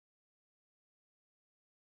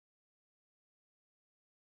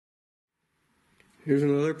Here's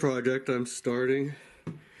another project I'm starting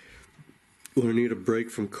when I need a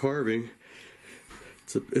break from carving.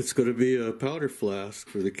 It's going to be a powder flask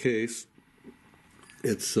for the case.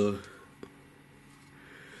 It's a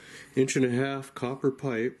 1.5 inch copper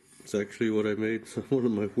pipe. It's actually what I made one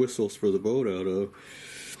of my whistles for the boat out of.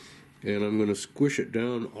 And I'm going to squish it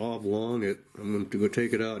down oblong it. I'm going to go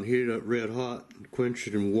take it out and heat it up red hot and quench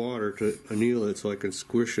it in water to anneal it so I can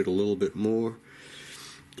squish it a little bit more.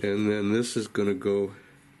 And then this is going to go,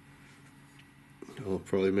 I'll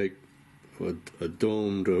probably make a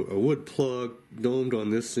domed, a wood plug domed on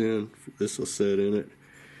this end. This will set in it,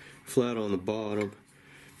 flat on the bottom.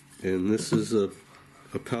 And this is a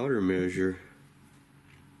powder measure.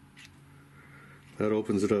 That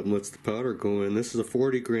opens it up and lets the powder go in. This is a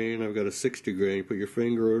 40 grain, I've got a 60 grain. You put your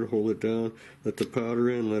finger over, hold it down, let the powder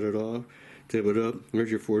in, let it off, tip it up. There's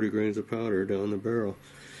your 40 grains of powder down the barrel.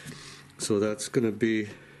 So that's going to be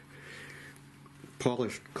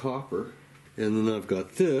polished copper. And then I've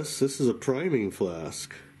got this is a priming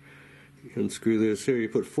flask. You can screw this here, you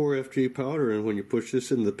put 4FG powder in. When you push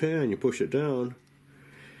this in the pan, you push it down,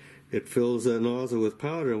 it fills that nozzle with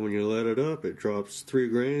powder, and when you let it up, it drops 3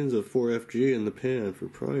 grains of 4FG in the pan for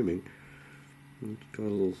priming. Got a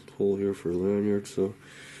little hole here for a lanyard, so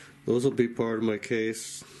those will be part of my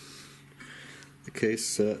case, the case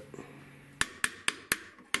set.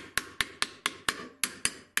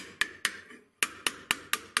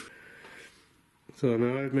 So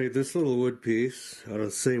now I've made this little wood piece out of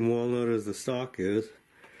the same walnut as the stock is.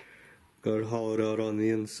 Got it hollowed out on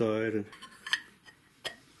the inside, and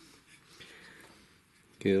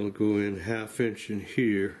okay, it'll go in 1/2 inch in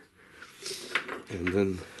here, and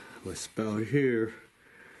then my spout here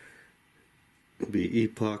will be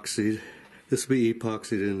epoxied. This will be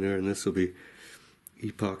epoxied in there, and this will be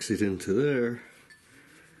epoxied into there,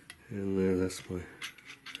 and there, that's my.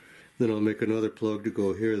 Then I'll make another plug to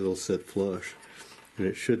go here that'll set flush, and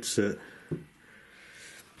it should set.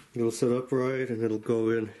 It'll set upright, and it'll go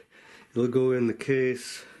in. It'll go in the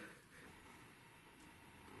case.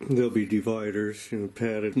 There'll be dividers,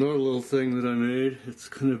 padded. Another little thing that I made, it's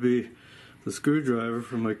going to be the screwdriver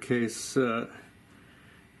for my case set.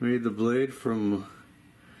 Made the blade from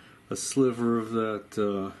a sliver of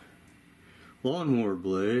that lawnmower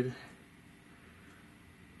blade.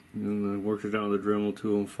 And I worked it down with the Dremel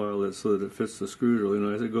tool and filed it so that it fits the screw really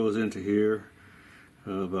nice. It goes into here,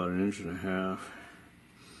 about 1.5 inches.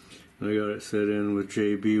 And I got it set in with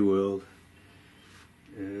JB weld.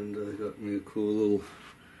 And I got me a cool little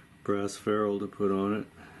brass ferrule to put on it.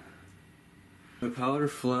 My powder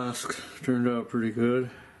flask turned out pretty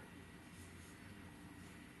good.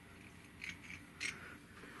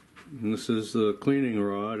 And this is the cleaning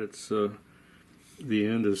rod. It's the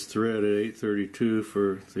end is thread at 832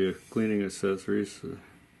 for the cleaning accessories.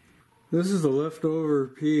 This is the leftover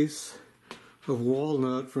piece of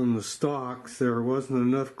walnut from the stalks. There wasn't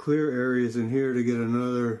enough clear areas in here to get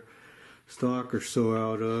another stalk or so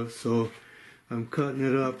out of, so I'm cutting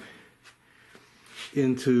it up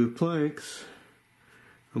into planks.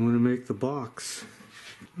 I'm going to make the box.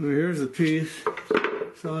 Well, here's the piece.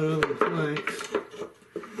 It's out of the planks.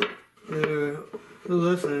 They're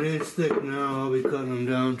less than 1 inch thick now. I'll be cutting them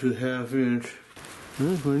down to 1/2 inch.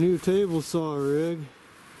 That's my new table saw rig.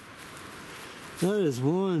 That is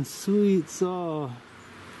one sweet saw.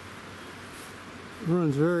 It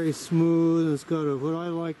runs very smooth. It's got what I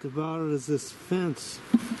liked about it is this fence.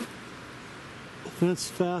 The fence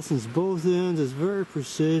fastens both ends. It's very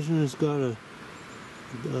precision. It's got a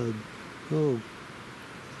little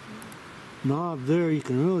knob there. You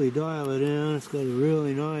can really dial it in. It's got a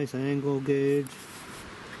really nice angle gauge.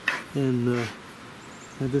 And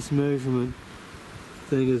this measurement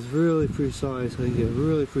thing is really precise. I can get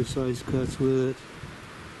really precise cuts with it.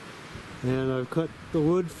 And I've cut the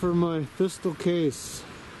wood for my pistol case.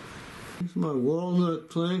 Here's my walnut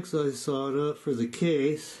planks I sawed up for the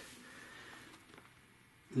case.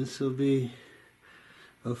 This will be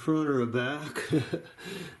a front or a back.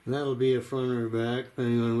 That'll be a front or a back,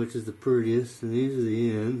 depending on which is the prettiest. And these are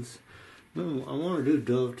the ends. I want to do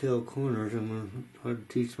dovetail corners. I'm going to try to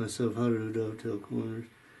teach myself how to do dovetail corners.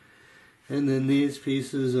 And then these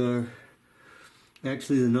pieces are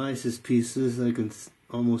actually the nicest pieces. I can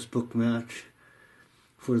almost book match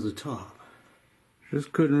for the top.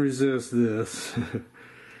 Just couldn't resist this.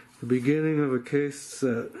 The beginning of a case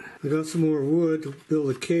set. I got some more wood to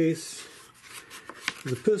build a case.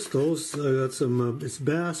 The pistols, I got some, it's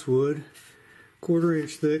bass wood, 1/4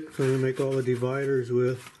 inch thick, trying to make all the dividers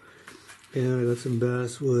with. And I got some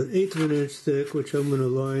bass wood, 1/8 of an inch thick, which I'm going to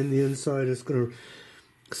line the inside. It's going to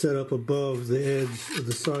set up above the edge of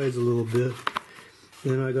the sides a little bit.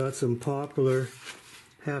 Then I got some poplar,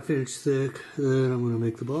 1/2 inch thick, that I'm going to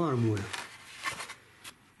make the bottom with.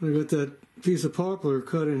 I got that piece of poplar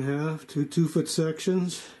cut in half, 2-foot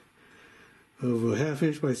sections of a 1/2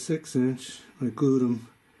 inch by 6 inch. I glued them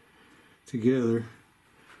together.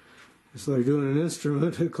 It's like doing an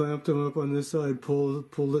instrument. I clamped them up on this side,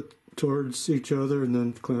 pulled it towards each other, and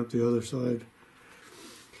then clamped the other side.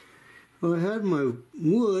 Well, I had my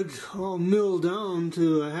wood all milled down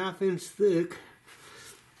to a 1/2 inch thick,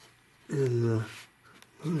 and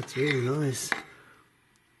oh, it's really nice.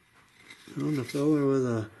 The fella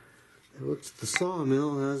that works at the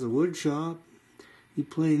sawmill has a wood shop. He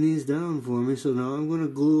planed these down for me, so now I'm going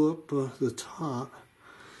to glue up the top.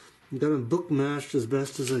 I'm got them book matched as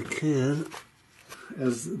best as I can.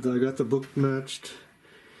 As I got the book matched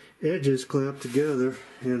edges clamped together,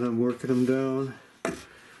 and I'm working them down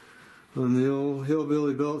on the old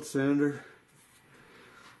hillbilly belt sander.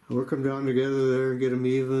 I work them down together there and get them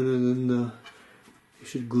even, and then they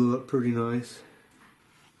should glue up pretty nice.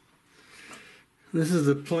 This is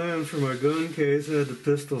the plan for my gun case. I had the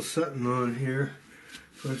pistol sitting on here.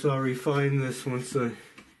 So I'll refine this once I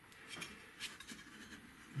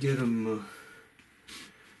get them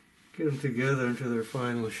together into their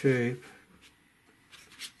final shape.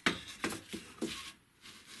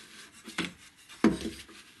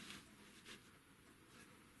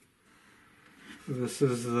 This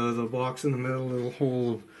is the box in the middle, little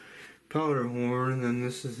hole of powder horn, and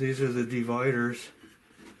these are the dividers.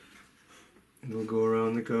 It'll go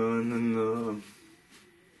around the gun, and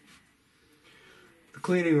the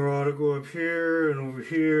cleaning rod will go up here, and over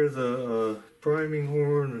here the priming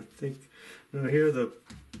horn. I think here the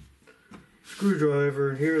screwdriver,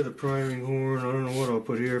 and here the priming horn. I don't know what I'll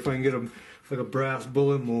put here. If I can get them like a brass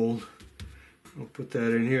bullet mold, I'll put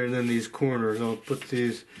that in here, and then these corners, I'll put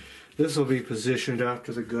these. This will be positioned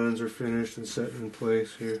after the guns are finished and set in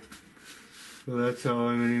place here. So that's how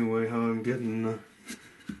I'm getting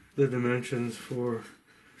the dimensions for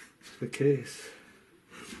the case.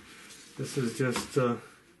 This is just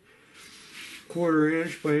 1/4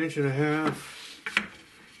 inch by 1.5 inch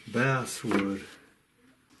basswood.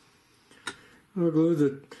 I'll glue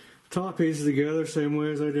the top pieces together same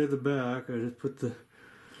way as I did the back. I just put the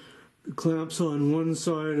clamps on one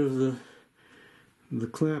side of the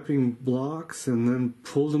clamping blocks and then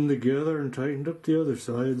pulled them together and tightened up the other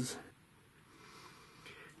sides.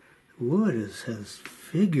 Wood has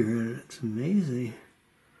figure in it. It's amazing.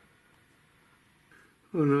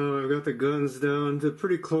 Oh no, I've got the guns down to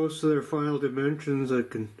pretty close to their final dimensions. I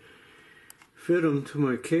can fit them to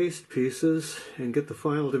my cased pieces and get the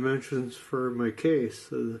final dimensions for my case.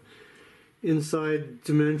 So the inside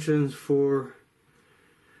dimensions for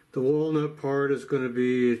the walnut part is going to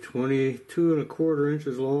be 22¼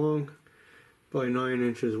 inches long by 9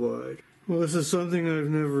 inches wide. Well, this is something I've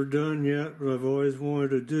never done yet, but I've always wanted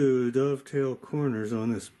to do, dovetail corners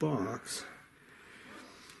on this box.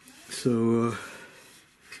 So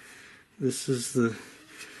this is I'm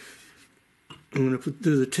going to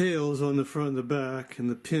do the tails on the front and the back and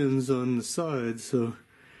the pins on the sides. So I'm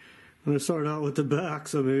going to start out with the back,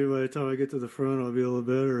 so maybe by the time I get to the front I'll be a little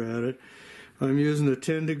better at it. I'm using a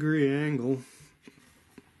 10-degree angle.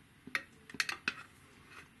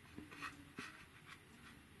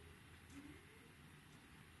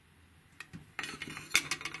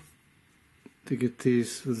 To get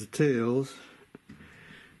these with the tails.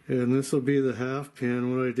 And this will be the half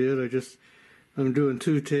pin. What I did, I'm doing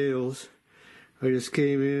 2 tails. I just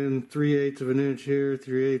came in 3/8 of an inch here,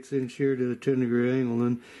 3/8 inch here, did a 10-degree angle.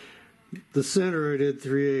 And the center I did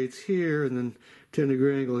 3/8 here, and then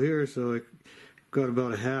 10-degree angle here, so I got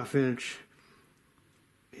about a 1/2 inch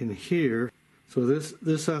in here. So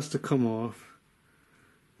this has to come off.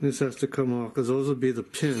 This has to come off because those will be the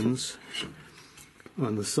pins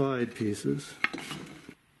on the side pieces.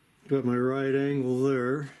 Got my right angle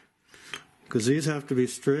there because these have to be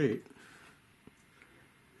straight.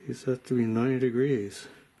 These have to be 90 degrees.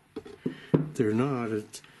 If they're not,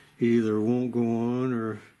 it either won't go on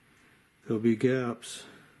or there'll be gaps.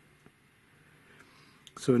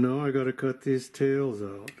 So now I got to cut these tails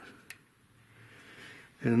out.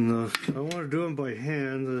 And I want to do them by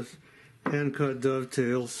hand, this hand cut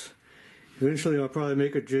dovetails. Eventually I'll probably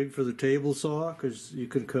make a jig for the table saw because you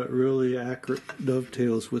can cut really accurate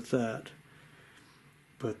dovetails with that.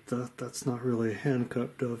 But that's not really a hand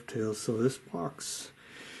cut dovetail. So this box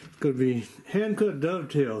is going to be hand cut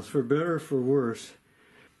dovetails for better or for worse.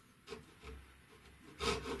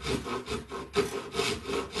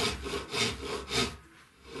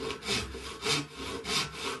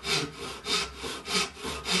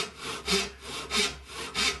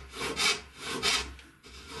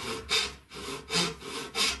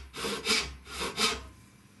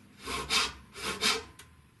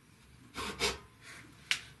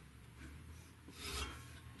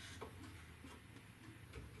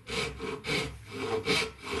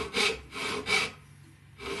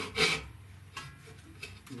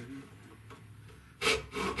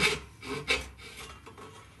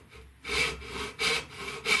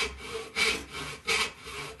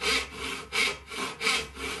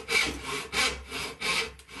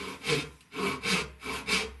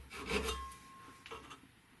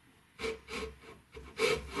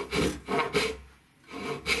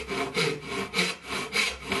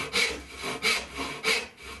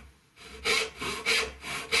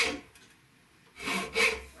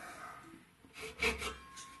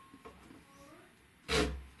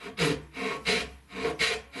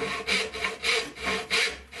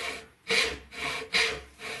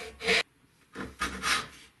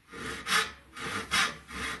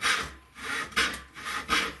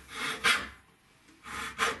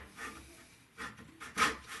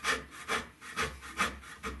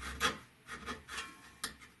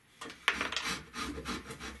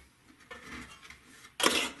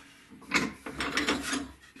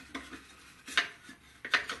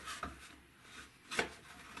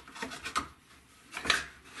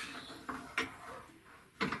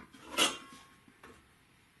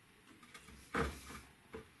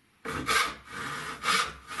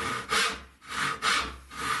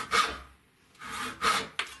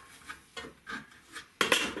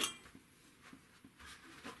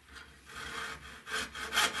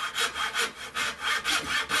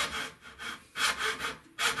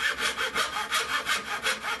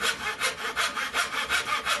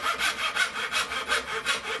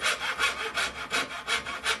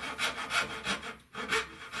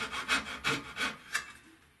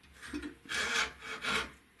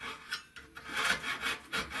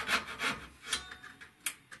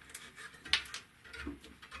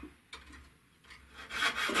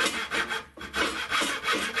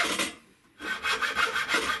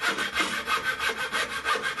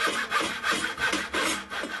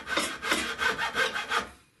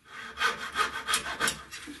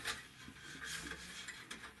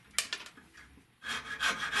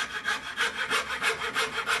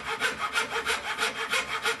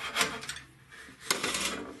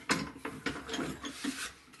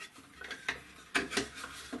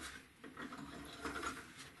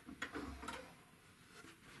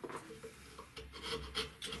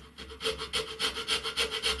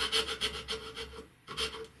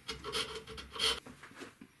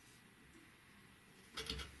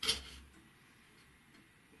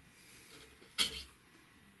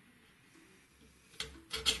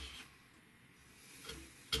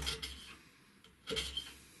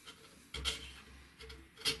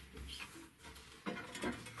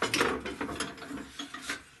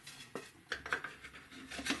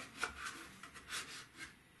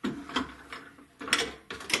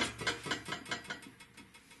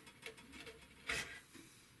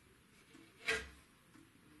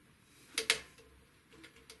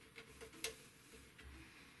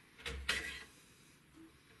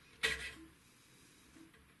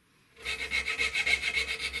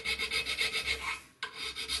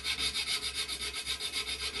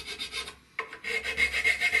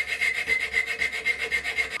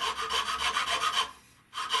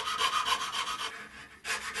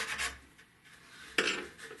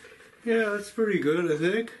 Yeah, that's pretty good, I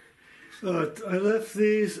think. I left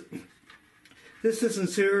these. This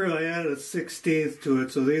distance here, I added a 1/16 to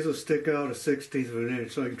it, so these will stick out a 1/16 of an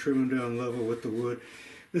inch, so I can trim them down level with the wood.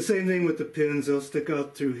 The same thing with the pins; they'll stick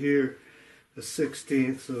out through here a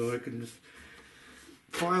 1/16, so I can just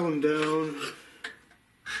file them down.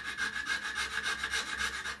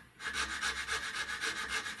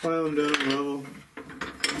 File them down level.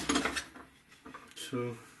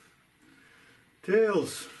 So,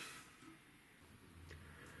 tails.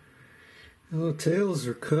 The tails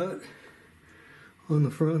are cut on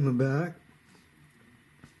the front and the back.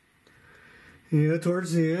 Yeah,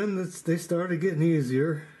 towards the end, they started getting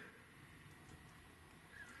easier.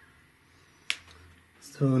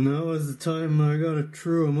 So now is the time I gotta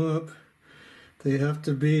true them up. They have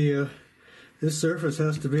to be, this surface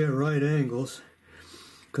has to be at right angles,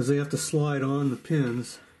 because they have to slide on the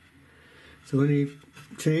pins. So any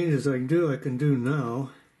changes I can do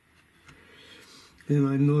now. And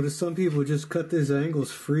I noticed some people just cut these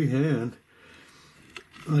angles freehand.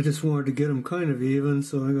 I just wanted to get them kind of even,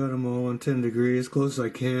 so I got them all on 10 degrees, as close as I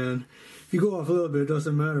can. If you go off a little bit, it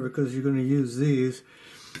doesn't matter, because you're going to use these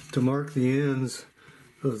to mark the ends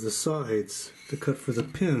of the sides to cut for the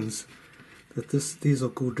pins that these will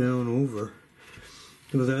go down over.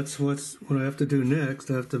 So that's what I have to do next.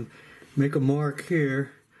 I have to make a mark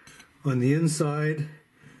here on the inside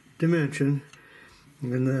dimension,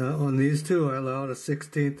 and on these two I allowed a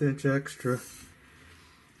 1/16 inch extra,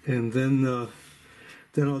 and then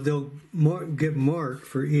they'll get marked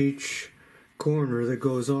for each corner that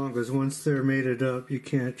goes on, because once they're mated up you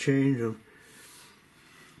can't change them.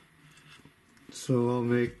 So I'll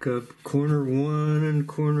make corner 1 and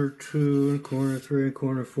corner 2 and corner 3 and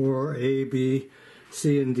corner 4, A, B,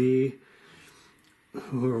 C, and D,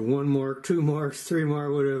 or 1 mark, 2 marks, 3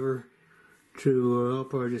 mark, whatever. I'll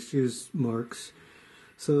probably just use marks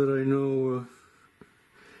so that I know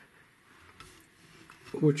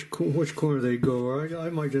which corner they go. Or I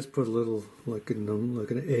might just put a little, like an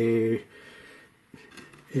A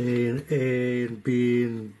and A and B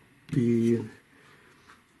and B. And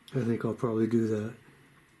I think I'll probably do that.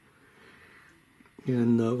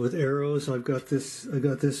 And with arrows, I got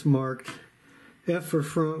this marked F for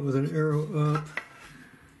front with an arrow up,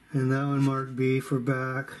 and that one marked B for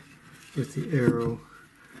back with the arrow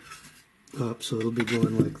up. So it'll be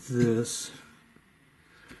going like this,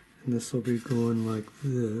 and this will be going like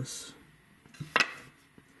this.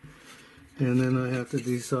 And then I have to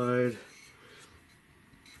decide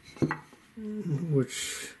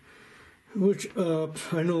which up.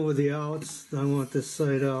 I know with the outs, I want this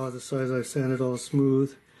side out, the sides I've sanded all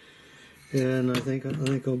smooth, and I think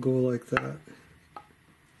I'll go like that.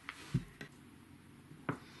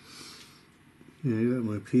 Yeah, I got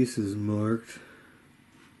my pieces marked.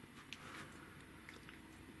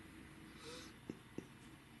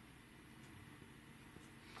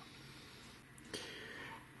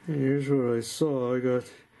 And here's what I saw. I got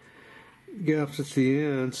gaps at the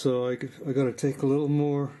end, so I got to take a little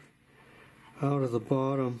more out of the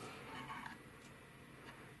bottom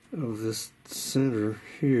of this center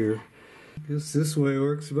here. I guess this way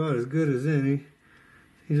works about as good as any.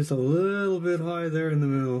 Just a little bit high there in the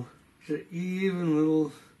middle. Just an even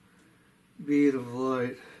little bead of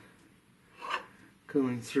light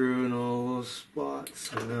coming through in all those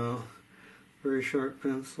spots. And now, very sharp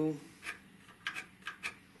pencil.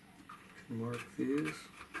 Mark these.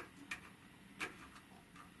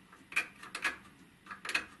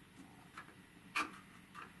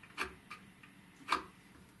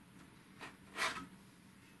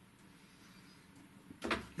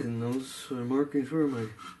 And those are markings where my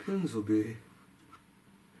pins will be.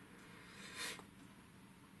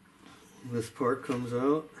 This part comes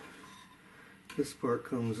out. This part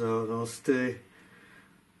comes out. I'll stay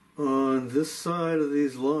on this side of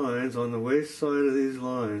these lines, on the waist side of these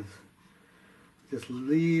lines. Just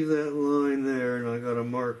leave that line there, and I got to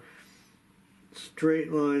mark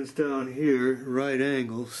straight lines down here, right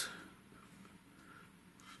angles.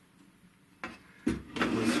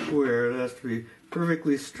 The square, it has to be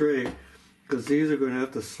perfectly straight, because these are going to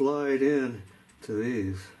have to slide in to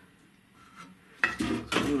these. So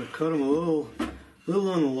I'm going to cut them a little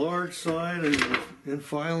on the large side and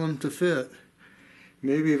file them to fit.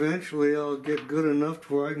 Maybe eventually I'll get good enough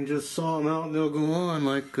to where I can just saw them out and they'll go on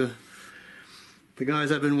like the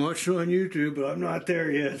guys I've been watching on YouTube, but I'm not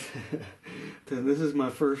there yet. Then this is my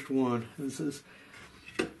first one. This is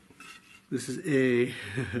A.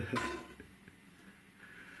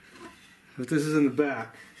 But this is in the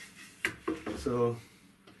back. So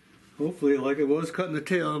hopefully, like it was cutting the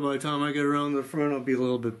tail, by the time I get around the front, I'll be a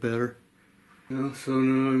little bit better. So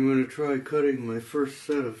now I'm going to try cutting my first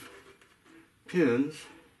set of pins.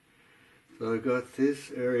 So I got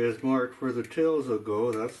these areas marked where the tails will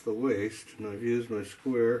go. That's the waist, and I've used my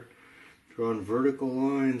square, drawn vertical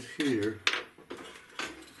lines here.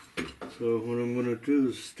 So what I'm going to do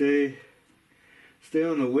is stay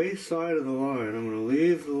on the waist side of the line. I'm going to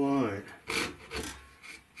leave the line.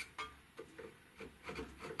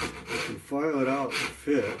 I can file it out to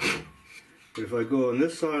fit. But if I go on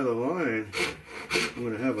this side of the line, I'm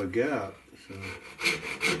going to have a gap. So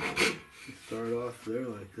start off there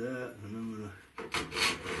like that, and I'm going to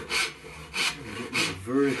get my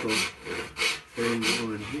vertical thing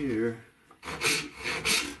going here.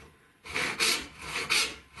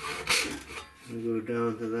 And go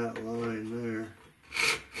down to that line there.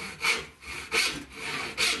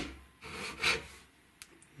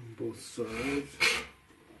 On both sides.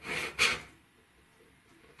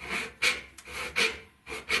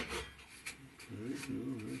 There's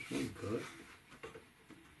one cut.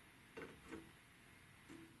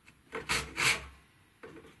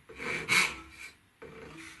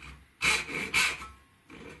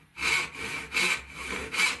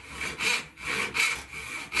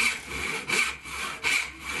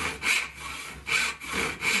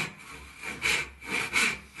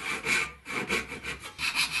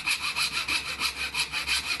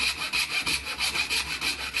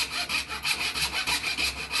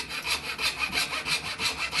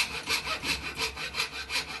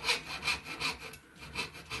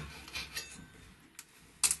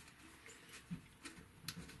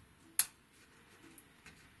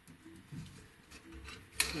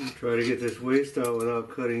 Try to get this waist out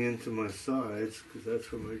without cutting into my sides, because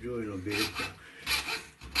that's where my joint will be.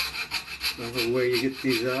 Another way you get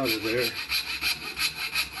these out of there.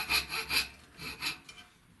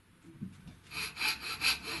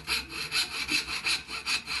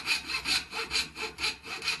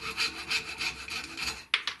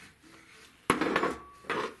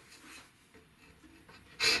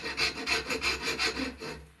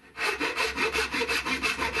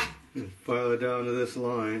 File it down to this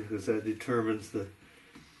line, because that determines the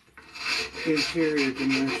interior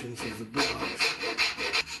dimensions of the box.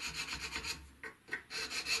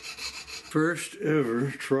 First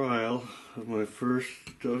ever trial of my first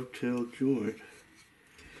dovetail joint.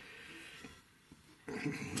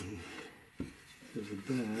 There's a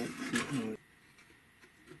back.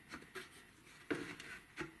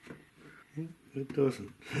 It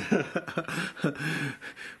doesn't.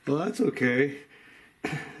 Well, that's okay.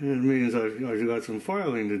 It means I've got some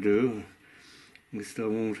filing to do. At least I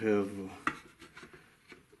won't have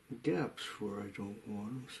gaps where I don't want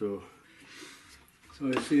them. So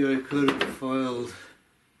I see I could have filed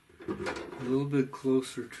a little bit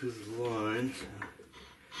closer to the lines.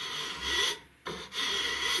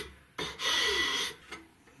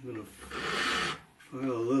 I'm going to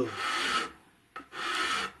file a little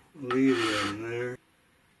lead in there.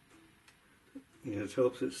 Yeah, it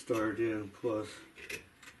helps it start in, plus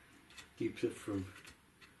keeps it from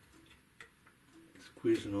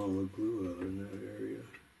squeezing all the glue out in that area.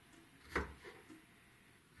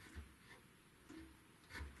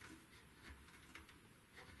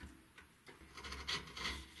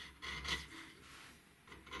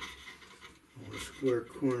 A square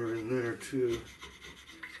corner in there too.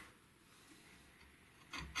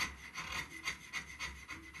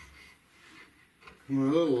 My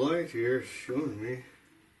little light here is showing me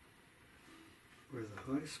where the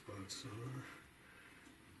high spots are.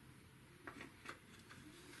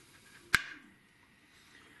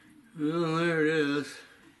 Well, there it is.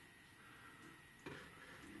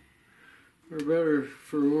 For better,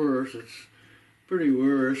 for worse, it's pretty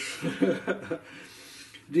worse.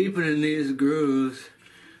 Deepening these grooves.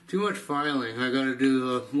 Too much filing. I gotta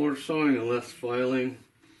do more sawing and less filing.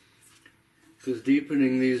 Because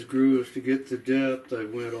deepening these grooves to get the depth, I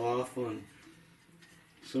went off on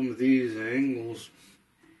some of these angles.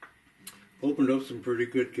 Opened up some pretty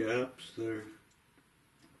good gaps there.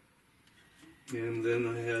 And then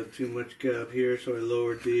I had too much gap here, so I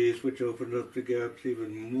lowered these, which opened up the gaps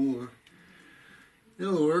even more.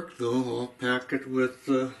 It'll work though. I'll pack it with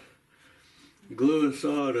glue and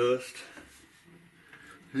sawdust.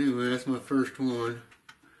 Anyway, that's my first one.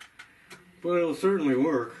 But it'll certainly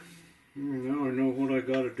work. Now I know what I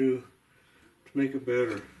gotta do to make it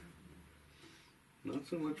better. Not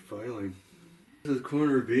so much filing. This is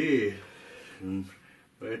corner B, and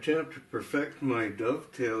I attempt to perfect my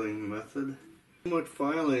dovetailing method. Too much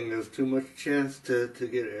filing, there's too much chance to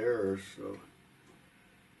get errors, so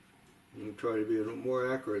I'm try to be a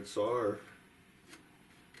more accurate sawer.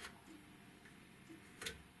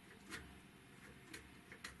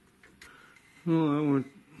 Well, that went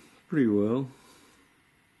pretty well.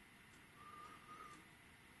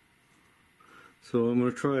 So I'm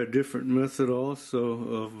going to try a different method also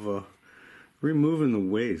of removing the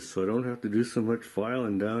waste, so I don't have to do so much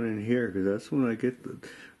filing down in here, because that's when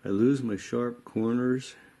I lose my sharp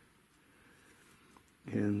corners,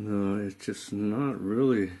 and it's just not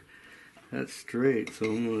really that straight. So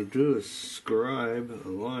I'm going to do is scribe a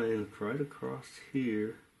line right across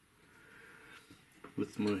here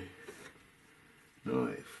with my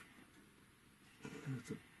knife.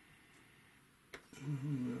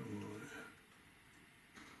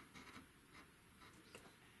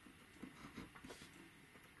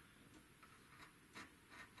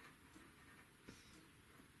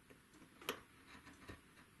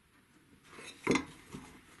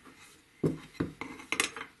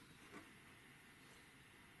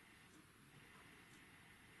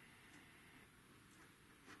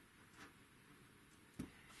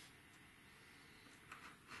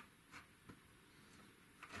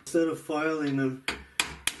 Instead of filing them,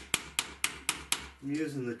 I'm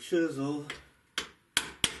using the chisel.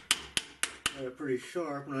 Got it pretty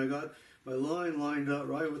sharp, and I got my line lined up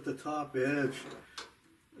right with the top edge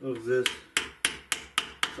of this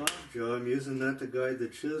soft jaw. I'm using that to guide the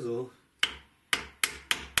chisel.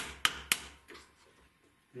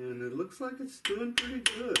 And it looks like it's doing pretty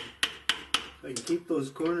good. I can keep those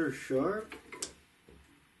corners sharp.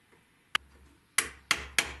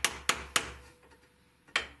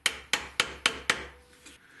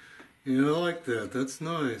 Yeah, I like that. That's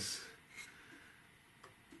nice.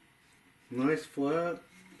 Nice flat,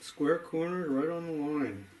 square corner right on the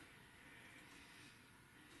line.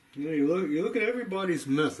 You know, you look at everybody's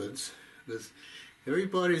methods.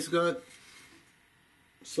 Everybody's got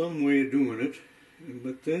some way of doing it,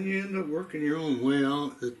 but then you end up working your own way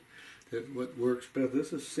out. That what works best.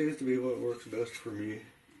 Seems to be what works best for me.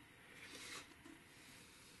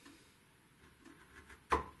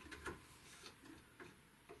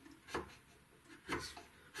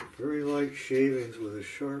 Very light shavings with a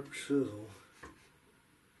sharp chisel.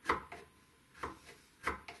 And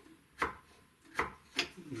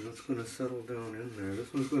that's going to settle down in there.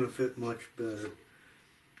 This one's going to fit much better.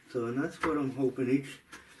 So, and that's what I'm hoping.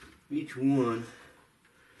 Each one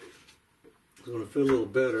is going to fit a little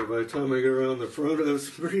better. By the time I get around the front, I have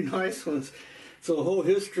some pretty nice ones. So the whole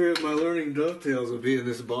history of my learning dovetails will be in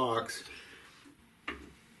this box.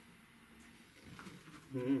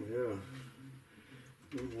 Yeah.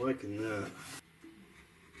 I'm liking that.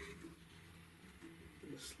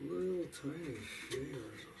 This little tiny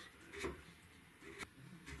shavers.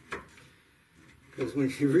 Because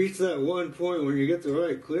when you reach that one point when you get the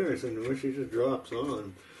right clearance, and when she just drops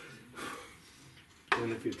on.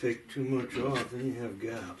 And if you take too much off, then you have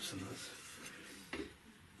gaps, and that's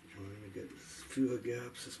trying to get as few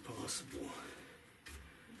gaps as possible.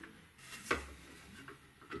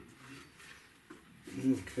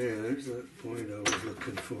 Okay, there's that point I was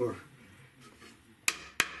looking for.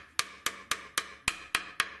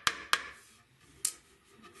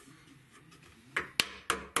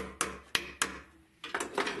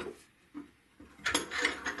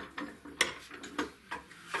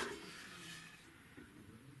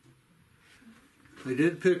 I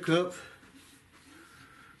did pick up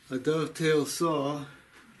a dovetail saw.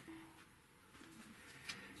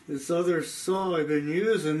 This other saw I've been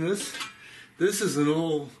using, this is an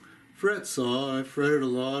old fret saw. I fretted a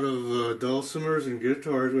lot of dulcimers and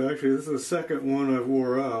guitars. Actually, this is the second one I've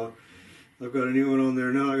wore out. I've got a new one on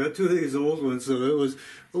there now. I got two of these old ones, so it was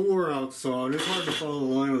a wore out saw. And it's hard to follow the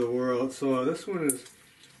line with a wore out saw. This one is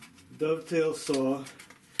dovetail saw.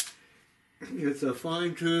 It's a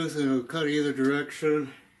fine tooth and it'll cut either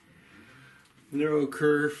direction. Narrow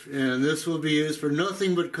kerf, and this will be used for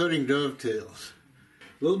nothing but cutting dovetails.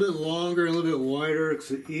 A little bit longer, a little bit wider.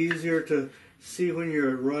 It's easier to see when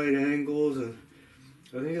you're at right angles, and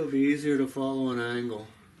I think it'll be easier to follow an angle.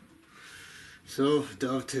 So,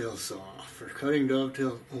 dovetail saw for cutting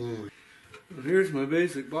dovetails only. Well, here's my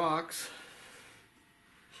basic box.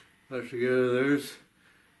 Put together, there's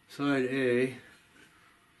side A.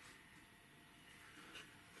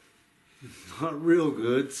 Not real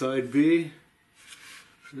good. Side B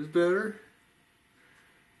is better.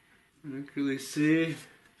 Actually, C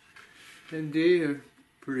and D are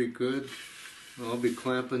pretty good. I'll be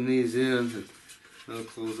clamping these in. That'll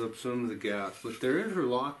close up some of the gaps, but they're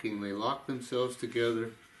interlocking. They lock themselves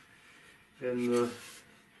together, and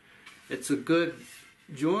it's a good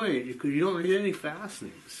joint because you don't need any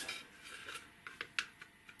fastenings.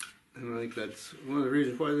 And I think that's one of the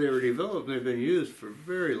reasons why they were developed. They've been used for a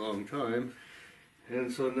very long time.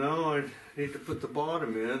 And so now I need to put the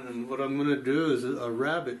bottom in, and what I'm going to do is a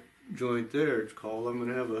rabbit joint there, it's called. I'm going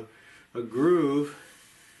to have a groove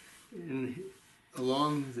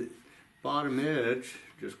along bottom edge,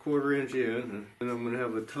 just 1/4 inch in, and I'm going to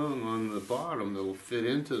have a tongue on the bottom that'll fit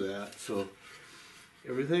into that, so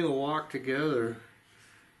everything will walk together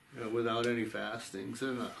without any fastenings.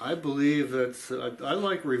 And I believe that's, I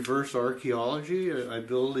like reverse archaeology. I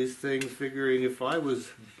build these things figuring if I was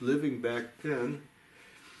living back then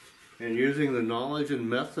and using the knowledge and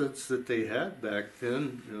methods that they had back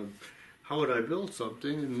then, how would I build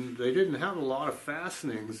something? And they didn't have a lot of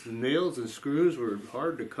fastenings. The nails and screws were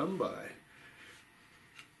hard to come by.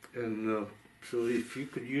 And so if you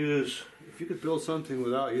could build something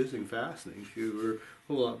without using fastenings, you were a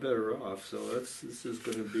whole lot better off. So this is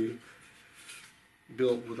going to be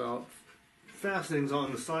built without fastenings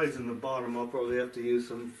on the sides and the bottom. I'll probably have to use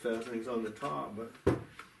some fastenings on the top, but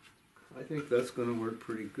I think that's going to work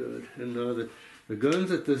pretty good. And the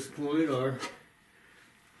guns at this point are,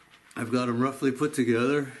 I've got them roughly put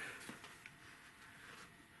together.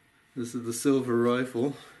 This is the silver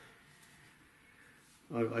rifle.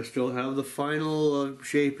 I still have the final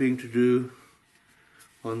shaping to do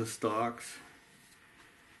on the stocks.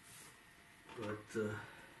 But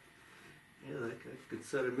yeah, I could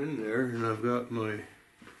set them in there, and I've got my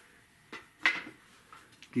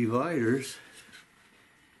dividers.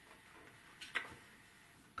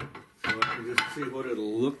 So I can just see what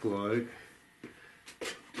it'll look like.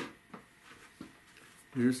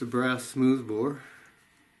 Here's the brass smoothbore.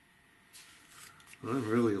 I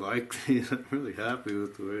really like these. I'm really happy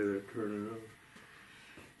with the way they're turning out.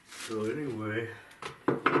 So anyway,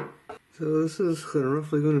 so this is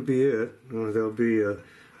roughly going to be it. There'll be an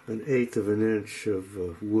 1/8 of an inch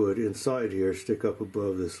of wood inside here, stick up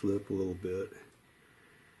above this lip a little bit.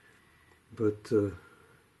 But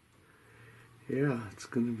yeah, it's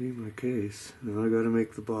going to be my case. Now I got to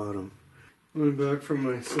make the bottom. Going back from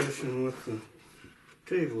my session with the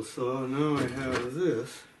table saw, now I have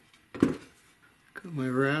this. Got my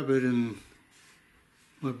rabbit in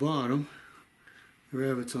my bottom. The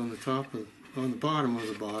rabbit's on the bottom of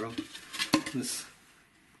the bottom. This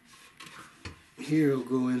here will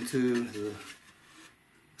go into the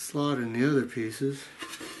slot in the other pieces.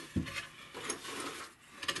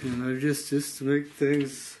 And I just to make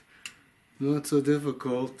things not so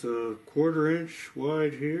difficult, 1/4 inch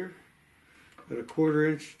wide here, got a 1/4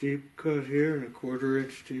 inch deep cut here, and a 1/4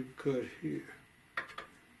 inch deep cut here.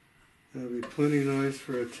 That'll be plenty nice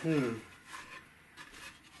for a 10.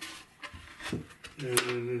 And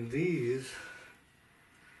in these,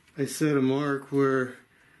 I set a mark where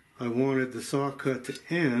I wanted the saw cut to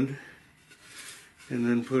end, and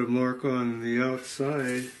then put a mark on the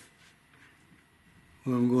outside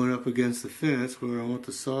where I'm going up against the fence where I want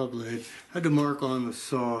the saw blade. I had to mark on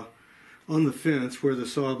the fence where the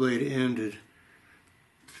saw blade ended,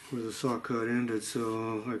 where the saw cut ended,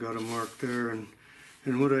 so I got a mark there.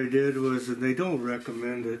 And what I did was, and they don't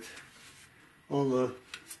recommend it, all the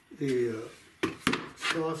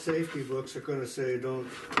saw safety books are going to say don't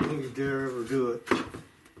you dare ever do it,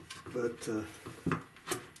 but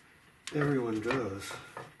everyone does.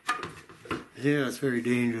 Yeah, it's very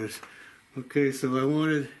dangerous. Okay, so I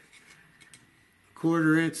wanted a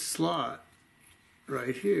 1/4 inch slot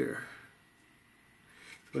right here.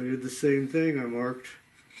 So I did the same thing. I marked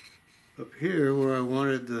up here where I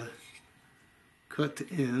wanted the cut to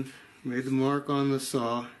end, made the mark on the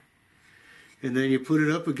saw, and then you put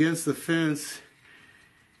it up against the fence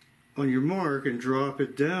on your mark and drop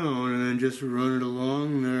it down, and then just run it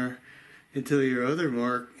along there until your other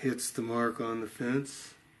mark hits the mark on the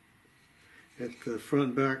fence at the front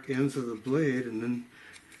and back ends of the blade, and then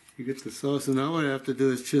you get the saw. So now what I have to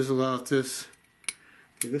do is chisel out this.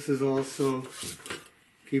 Okay, this is also,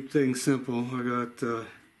 keep things simple, I got a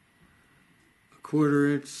 1/4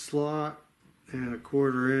 inch slot and a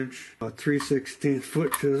 1/4 inch 3/16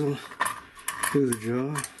 foot chisel. Do the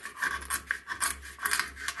job.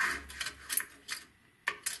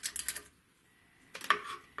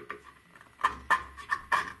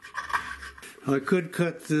 I could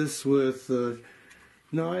cut this with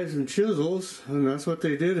knives and chisels, and that's what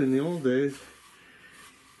they did in the old days.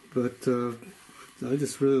 But I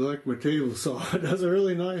just really like my table saw. It does a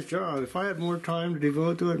really nice job. If I had more time to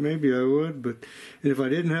devote to it, maybe I would. But if I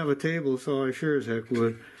didn't have a table saw, I sure as heck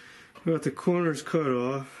would. I got the corners cut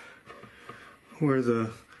off where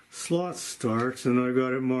the slot starts, and I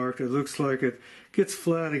got it marked. It looks like it gets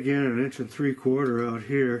flat again, 1 3/4 out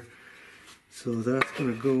here. So that's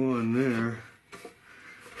going to go on there.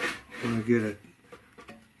 When I get it,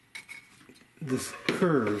 this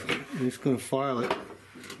curve, I'm just going to file it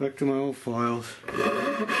back to my old files.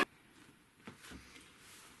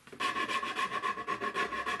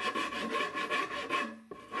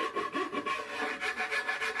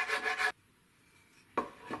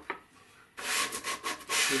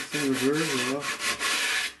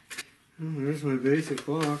 off. And there's my basic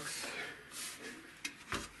box.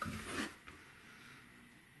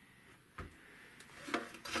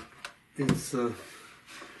 It's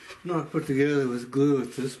not put together with glue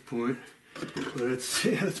at this point, but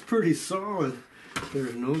it's pretty solid.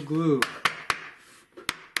 There's no glue.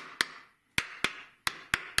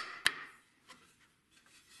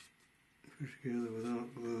 Put together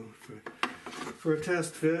without glue. For a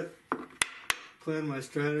test fit, plan my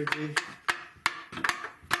strategy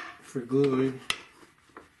for gluing.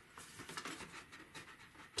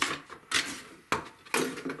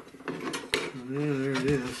 And there it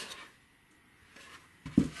is.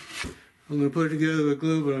 I'm going to put it together with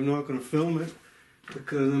glue, but I'm not going to film it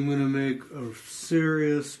because I'm going to make a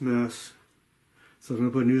serious mess. So I'm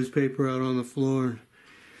going to put newspaper out on the floor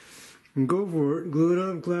and go for it. Glue it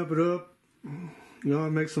up, clamp it up. You know, I'll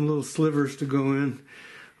make some little slivers to go in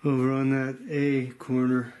over on that A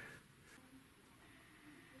corner.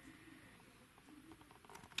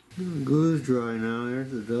 The glue's dry now.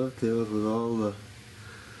 There's the dovetails with all the...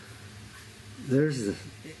 There's the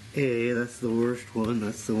A, that's the worst one.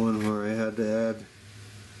 That's the one where I had to add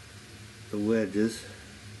the wedges.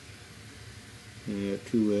 And you got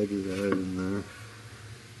 2 wedges added in there.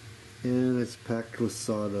 And it's packed with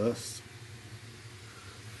sawdust.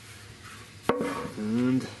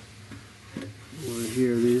 And over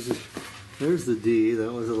here, there's the D.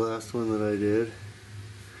 That was the last one that I did.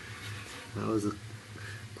 That was the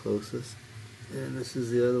closest. And this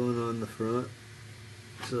is the other one on the front.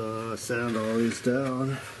 So I sand all these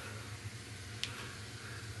down.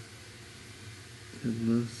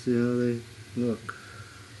 And let's see how they look.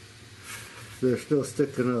 They're still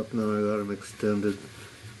sticking up now. I got them extended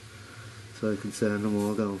so I can sand them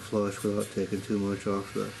all down flush without taking too much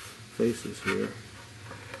off the faces here.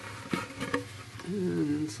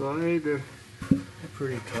 And inside they're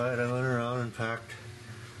pretty tight. I went around and packed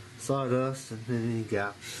sawdust and any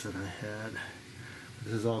gaps that I had.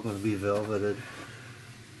 This is all going to be velveted.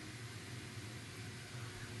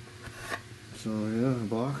 So yeah, the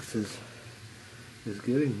box is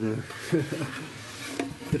getting there.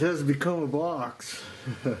 It has become a box.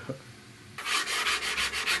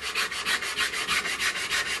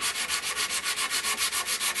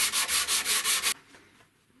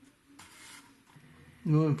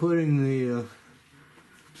 When I'm putting the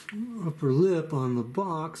upper lip on the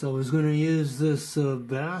box, I was going to use this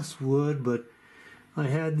basswood, but I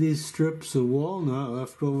had these strips of walnut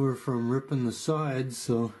left over from ripping the sides,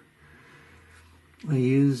 so I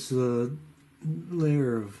used a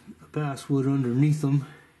layer of basswood underneath them.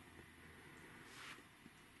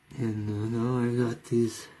 And now I've got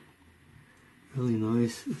these really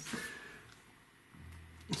nice.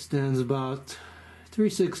 It stands about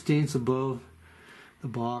 3/16 above the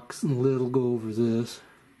box, and the lid will go over this.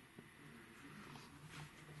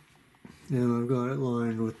 And I've got it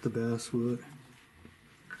lined with the basswood.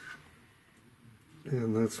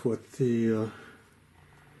 And that's what the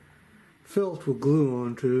felt will glue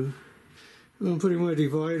onto. I'm putting my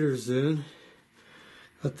dividers in.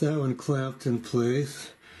 Got that one clamped in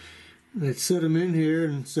place. I set them in here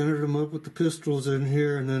and centered them up with the pistons in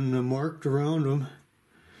here, and then marked around them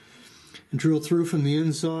and drilled through from the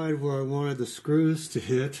inside where I wanted the screws to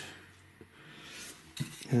hit.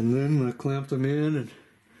 And then I clamped them in and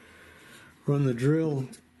run the drill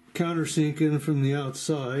countersink in from the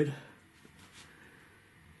outside.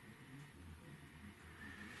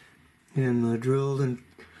 And I drilled and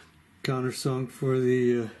countersunk for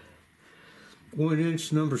the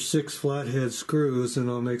 1-inch number 6 flathead screws, and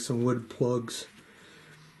I'll make some wood plugs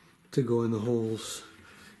to go in the holes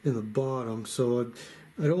in the bottom. So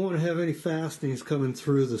I don't want to have any fastenings coming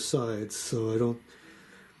through the sides, so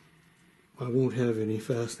I won't have any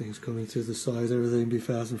fastenings coming through the sides. Everything will be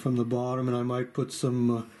fastened from the bottom, and I might put some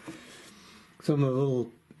of the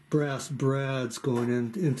little brass brads going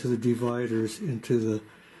into the dividers into the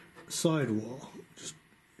sidewall, just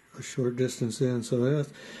a short distance in. So I have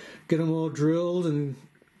to get them all drilled and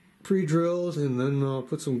pre-drilled, and then I'll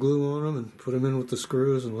put some glue on them and put them in with the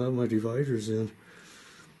screws, and I'll have my dividers in.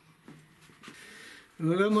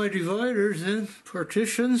 And I got my dividers in,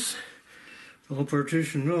 partitions, all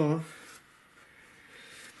partitioned off.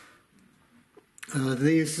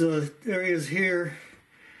 These areas here,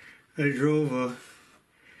 I drove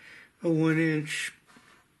a 1-inch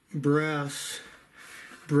brass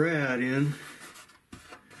brad in,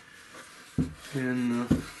 and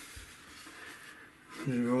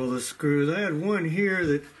all the screws. I had one here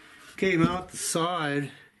that came out the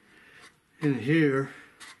side in here,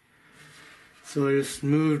 so I just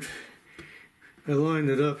I lined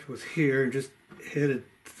it up with here and just headed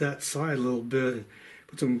that side a little bit and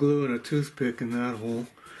Put some glue and a toothpick in that hole.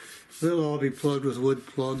 They'll all be plugged with wood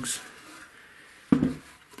plugs.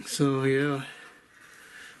 So yeah,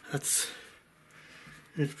 it's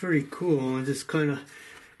pretty cool. I just kind of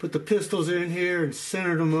put the pistols in here and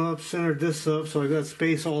centered them up, centered this up, so I got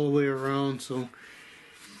space all the way around. So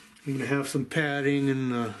I'm gonna have some padding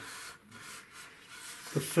and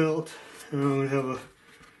the felt, and I'm gonna have a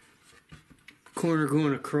corner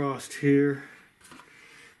going across here.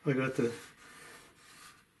 I got the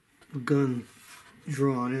gun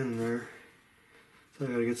drawn in there, so I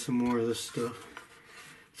gotta get some more of this stuff.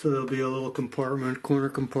 So there'll be a little compartment, corner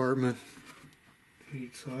compartment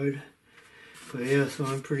each side. But yeah, so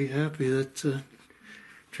I'm pretty happy that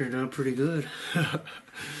turned out pretty good.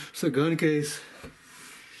 It's a gun case.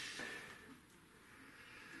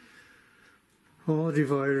 All the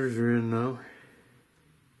dividers are in now.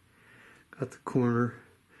 Got the corner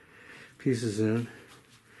pieces in.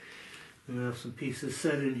 I'm gonna have some pieces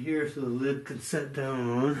set in here so the lid can set down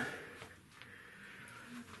on.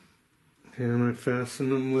 Okay, I'm gonna fasten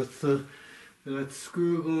them with that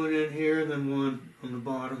screw going in here, and then one on the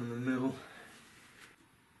bottom in the middle.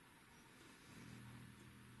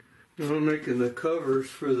 Now I'm making the covers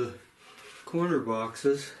for the corner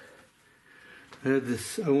boxes. I had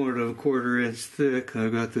this, I wanted a 1/4 inch thick. I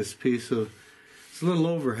got this piece of, it's a little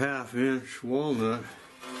over 1/2 inch walnut.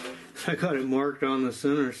 I got it marked on the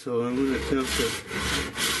center, so I'm going to attempt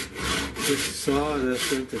to just saw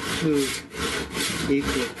this into 2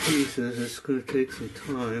 equal pieces. It's going to take some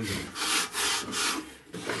time.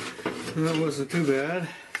 And that wasn't too bad.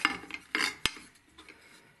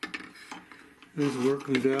 Just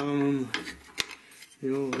working down on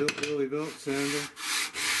the old hillbilly belt sander.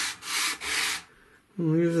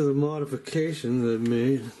 Well, these are the modifications I've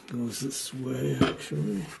made. It goes this way,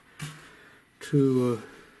 actually, to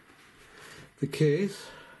the case.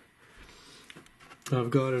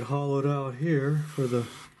 I've got it hollowed out here for the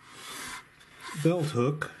belt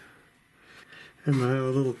hook, and I have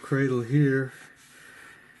a little cradle here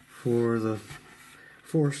for the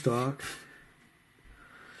forestock.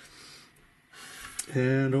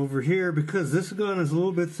 And over here, because this gun is a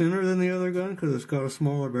little bit thinner than the other gun, because it's got a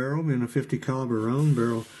smaller barrel, being a 50 caliber round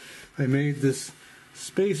barrel, I made this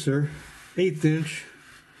spacer, 1/8 inch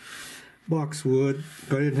boxwood,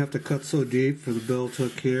 but I didn't have to cut so deep for the belt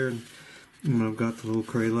hook here. And I've got the little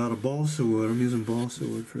cradle out of balsa wood. I'm using balsa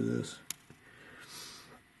wood for this.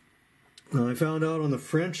 Now I found out on the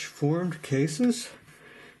French formed cases,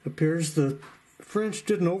 appears the French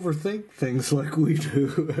didn't overthink things like we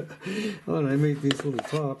do. Oh, and I made these little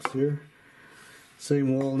tops here.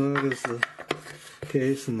 Same walnut as the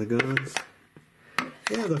case and the guns.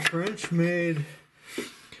 Yeah, the French made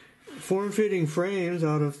form-fitting frames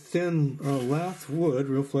out of thin lath wood,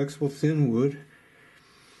 real flexible thin wood,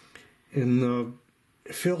 and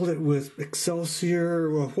filled it with Excelsior,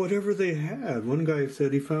 or whatever they had. One guy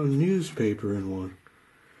said he found newspaper in one.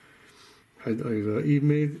 I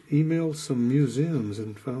emailed some museums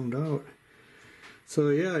and found out. So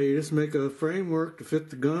yeah, you just make a framework to fit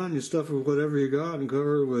the gun, you stuff it with whatever you got and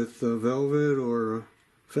cover it with velvet or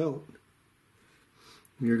felt.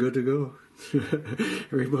 You're good to go.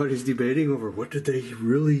 Everybody's debating over what did they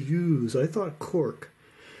really use. I thought cork.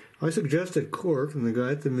 I suggested cork, and the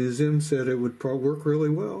guy at the museum said it would probably work really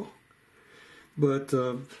well. But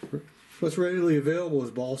what's readily available is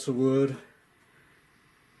balsa wood,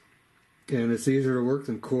 and it's easier to work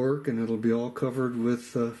than cork, and it'll be all covered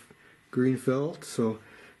with green felt. So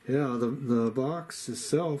yeah, the box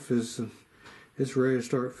itself is it's ready to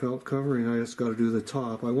start felt covering. I just got to do the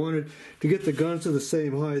top. I wanted to get the guns to the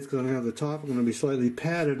same height because I have the top going to be slightly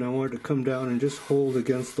padded, and I wanted to come down and just hold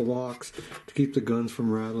against the locks to keep the guns from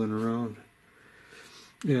rattling around.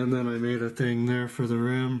 And then I made a thing there for the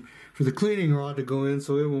rim, for the cleaning rod to go in,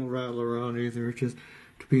 so it won't rattle around either. It's just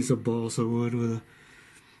a piece of balsa wood with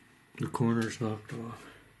the corners knocked off.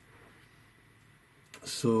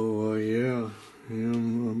 So yeah,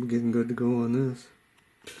 I'm getting good to go on this.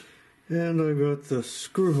 And I've got the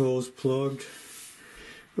screw holes plugged.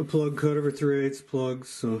 A plug cutter for 3/8 plugs.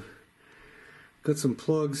 So got some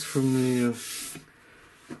plugs from the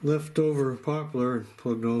leftover poplar and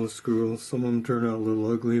plugged all the screw holes. Some of them turned out a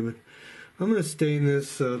little ugly, but I'm going to stain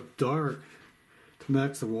this dark to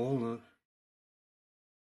match the walnut.